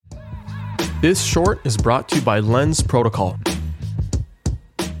This short is brought to you by Lens Protocol.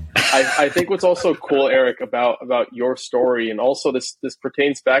 I think what's also cool, Eric, about your story, and also this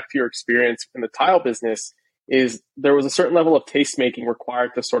pertains back to your experience in the tile business, is there was a certain level of tastemaking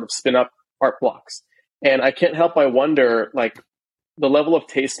required to sort of spin up art blocks. And I can't help but wonder, like, the level of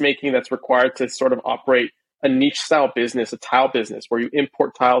tastemaking that's required to sort of operate a niche style business, a tile business, where you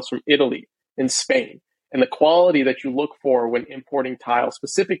import tiles from Italy and Spain, and the quality that you look for when importing tiles,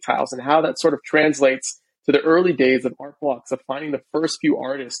 specific tiles, and how that sort of translates to the early days of art blocks, of finding the first few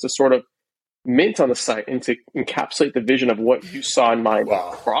artists to sort of mint on the site and to encapsulate the vision of what you saw in mind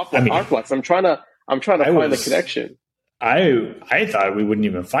for art blocks. I'm trying to find the connection. I thought we wouldn't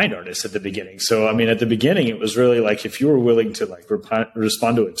even find artists at the beginning. So, I mean, at the beginning, it was really like, if you were willing to like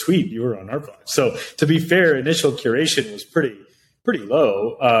respond to a tweet, you were on art blocks. So to be fair, initial curation was pretty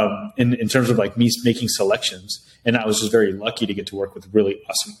low in terms of like me making selections. And I was just very lucky to get to work with really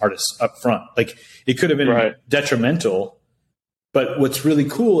awesome artists up front. Like, it could have been detrimental, but what's really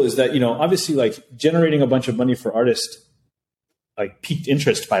cool is that, you know, obviously like generating a bunch of money for artists like piqued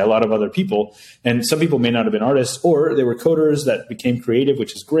interest by a lot of other people. And some people may not have been artists, or they were coders that became creative,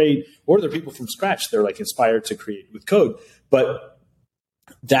 which is great. Or they're people from scratch. They're like inspired to create with code. But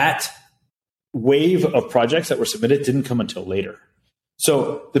that wave of projects that were submitted didn't come until later.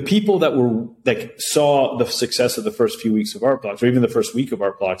 So the people that were like saw the success of the first few weeks of Art Blocks, or even the first week of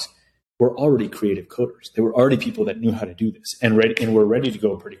Art Blocks, were already creative coders. They were already people that knew how to do this and were ready to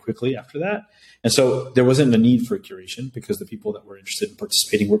go pretty quickly after that. And so there wasn't a need for curation because the people that were interested in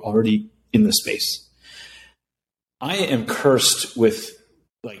participating were already in the space. I am cursed with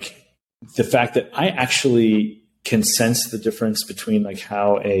like the fact that I actually can sense the difference between like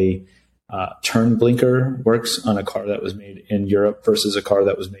how a turn blinker works on a car that was made in Europe versus a car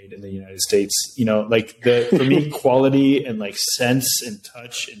that was made in the United States. You know, like for me, quality and like sense and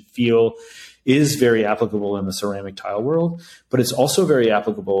touch and feel is very applicable in the ceramic tile world, but it's also very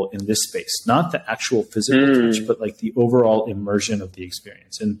applicable in this space, not the actual physical touch, but like the overall immersion of the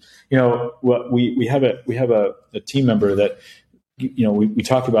experience. And, you know, what we have a team member that, you know, we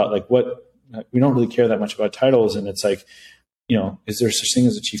talk about like we don't really care that much about titles. And it's like, you know, is there such thing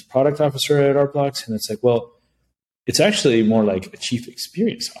as a chief product officer at Art Blocks? And it's like, well, it's actually more like a chief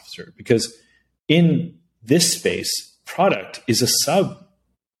experience officer, because in this space, product is a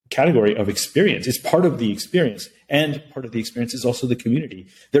subcategory of experience. It's part of the experience, and part of the experience is also the community.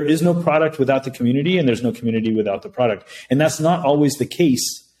 There is no product without the community, and there's no community without the product. And that's not always the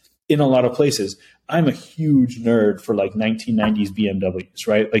case in a lot of places. I'm a huge nerd for like 1990s BMWs,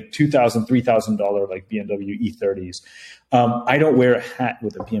 right? Like $2,000, $3,000 like BMW E30s. I don't wear a hat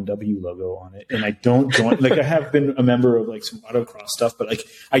with a BMW logo on it, and I don't join. Like, I have been a member of like some autocross stuff, but like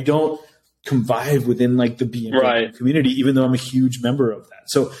I don't convive within like the BMW community, even though I'm a huge member of that.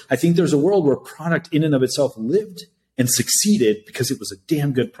 So I think there's a world where product in and of itself lived and succeeded because it was a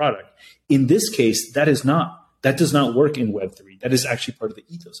damn good product. In this case, that does not work in Web3. That is actually part of the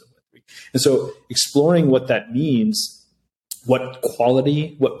ethos of Web3. And so exploring what that means, what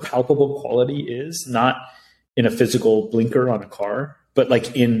palpable quality is, not in a physical blinker on a car, but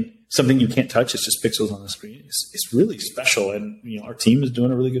like in something you can't touch, it's just pixels on the screen. It's really special. And, you know, our team is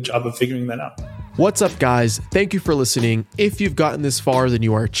doing a really good job of figuring that out. What's up, guys? Thank you for listening. If you've gotten this far, then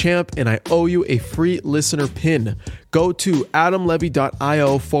you are a champ, and I owe you a free listener pin. Go to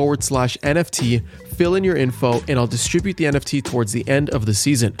adamlevy.io/NFT, fill in your info, and I'll distribute the NFT towards the end of the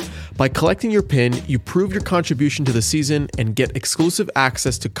season. By collecting your pin, you prove your contribution to the season and get exclusive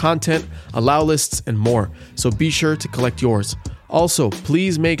access to content, allow lists, and more. So be sure to collect yours. Also,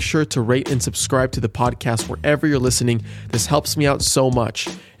 please make sure to rate and subscribe to the podcast wherever you're listening. This helps me out so much.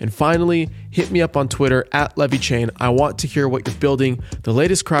 And finally, hit me up on Twitter @LevyChain. I want to hear what you're building, the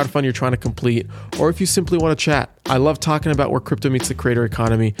latest crowdfund you're trying to complete, or if you simply want to chat. I love talking about where crypto meets the creator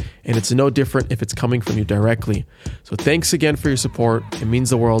economy, and it's no different if it's coming from you directly. So thanks again for your support. It means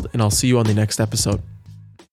the world, and I'll see you on the next episode.